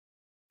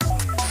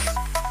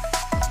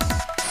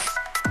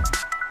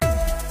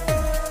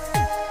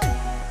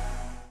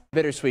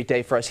Bittersweet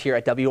day for us here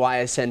at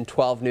WISN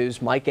 12 News.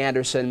 Mike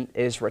Anderson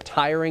is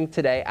retiring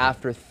today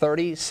after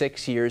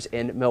 36 years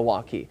in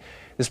Milwaukee.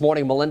 This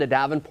morning, Melinda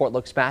Davenport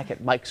looks back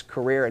at Mike's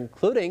career,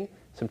 including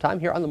some time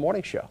here on the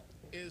morning show.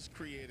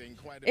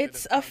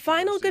 It's a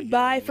final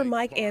goodbye for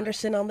Mike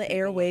Anderson on the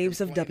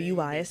airwaves of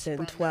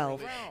WISN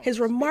 12. His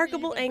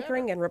remarkable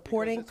anchoring and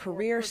reporting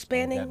career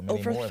spanning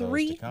over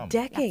 3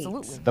 decades.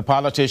 Absolutely. The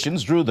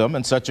politicians drew them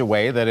in such a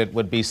way that it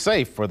would be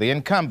safe for the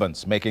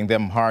incumbents, making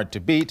them hard to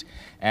beat.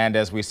 And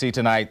as we see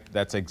tonight,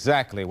 that's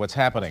exactly what's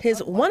happening.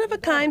 His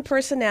one-of-a-kind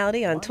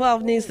personality on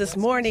 12 News this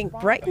morning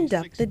brightened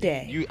up the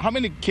day. How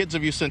many kids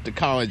have you sent to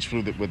college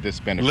with this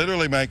benefit?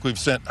 Literally, Mike, we've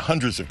sent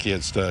hundreds of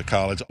kids to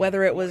college.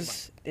 Whether it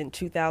was in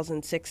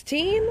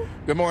 2016.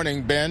 Good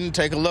morning, Ben.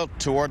 Take a look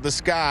toward the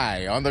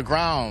sky, on the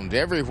ground,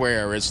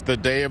 everywhere. It's the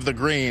day of the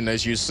green,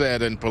 as you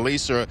said, and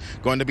police are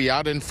going to be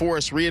out in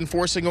force,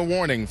 reinforcing a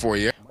warning for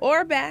you.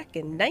 Or back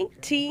in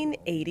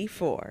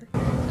 1984.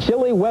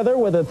 Chilly weather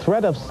with a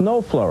threat of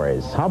snow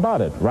flurries. How about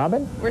it,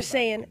 Robin? We're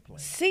saying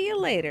see you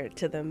later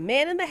to the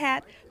man in the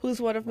hat, who's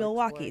one of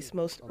Milwaukee's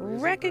most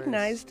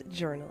recognized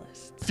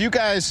journalists. If you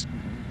guys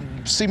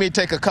see me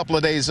take a couple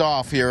of days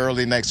off here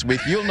early next week,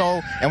 you'll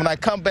know, and when I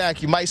come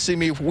back, you might see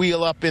me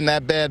wheel up in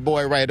that bad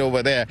boy right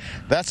over there.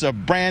 That's a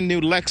brand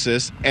new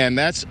Lexus, and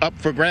that's up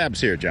for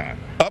grabs here, John.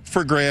 Up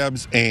for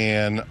grabs,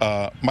 and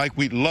Mike,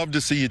 we'd love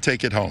to see you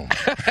take it home.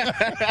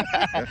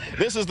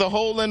 This is the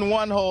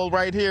hole-in-one hole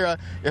right here.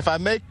 If I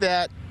make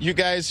that, you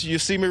guys, you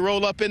see me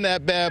roll up in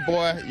that bad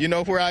boy, you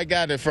know where I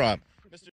got it from.